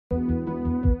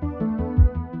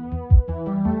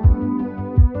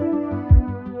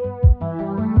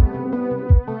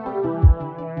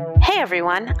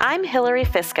everyone. I'm Hilary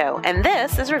Fisco, and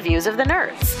this is Reviews of the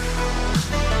Nerds.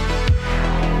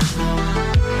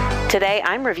 Today,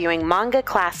 I'm reviewing Manga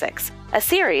Classics, a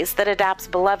series that adapts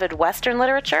beloved Western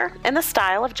literature in the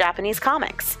style of Japanese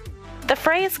comics. The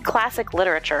phrase classic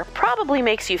literature probably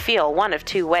makes you feel one of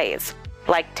two ways,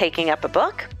 like taking up a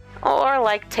book or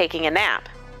like taking a nap.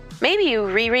 Maybe you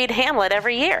reread Hamlet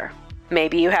every year.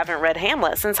 Maybe you haven't read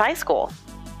Hamlet since high school.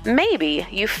 Maybe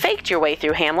you faked your way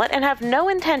through Hamlet and have no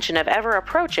intention of ever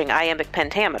approaching iambic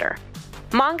pentameter.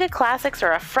 Manga classics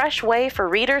are a fresh way for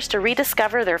readers to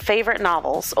rediscover their favorite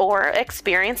novels or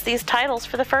experience these titles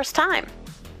for the first time.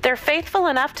 They're faithful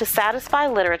enough to satisfy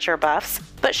literature buffs,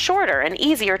 but shorter and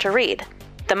easier to read.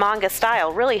 The manga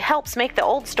style really helps make the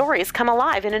old stories come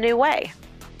alive in a new way.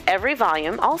 Every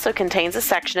volume also contains a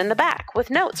section in the back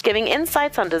with notes giving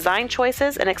insights on design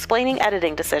choices and explaining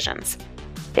editing decisions.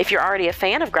 If you're already a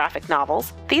fan of graphic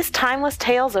novels, these timeless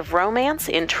tales of romance,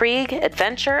 intrigue,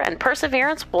 adventure, and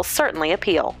perseverance will certainly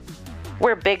appeal.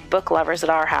 We're big book lovers at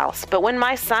our house, but when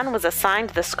my son was assigned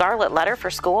the Scarlet Letter for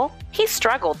school, he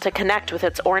struggled to connect with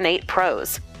its ornate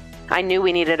prose. I knew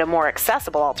we needed a more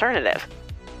accessible alternative.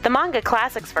 The Manga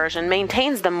Classics version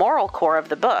maintains the moral core of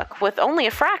the book with only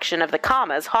a fraction of the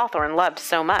commas Hawthorne loved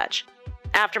so much.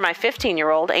 After my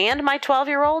 15-year-old and my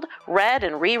 12-year-old read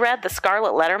and reread the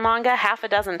Scarlet Letter manga half a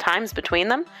dozen times between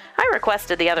them, I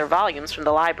requested the other volumes from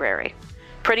the library.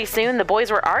 Pretty soon, the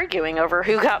boys were arguing over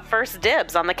who got first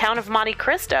dibs on the Count of Monte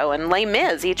Cristo and Les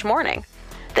Mis each morning.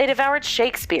 They devoured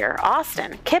Shakespeare,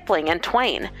 Austen, Kipling, and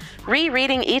Twain,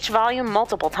 rereading each volume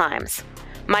multiple times.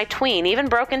 My tween even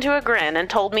broke into a grin and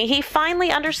told me he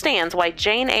finally understands why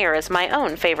Jane Eyre is my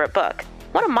own favorite book.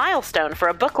 What a milestone for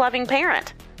a book-loving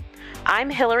parent!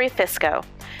 I'm Hilary Fisco,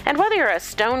 and whether you're a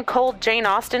stone-cold Jane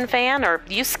Austen fan or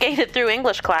you skated through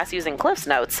English class using Cliff's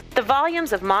Notes, the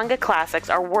volumes of Manga Classics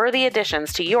are worthy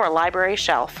additions to your library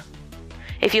shelf.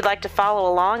 If you'd like to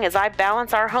follow along as I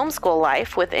balance our homeschool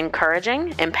life with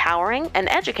encouraging, empowering, and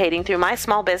educating through my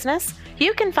small business,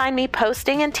 you can find me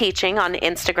posting and teaching on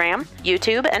Instagram,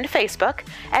 YouTube, and Facebook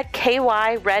at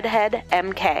KY Redhead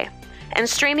MK, and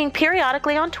streaming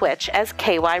periodically on Twitch as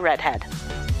KY Redhead.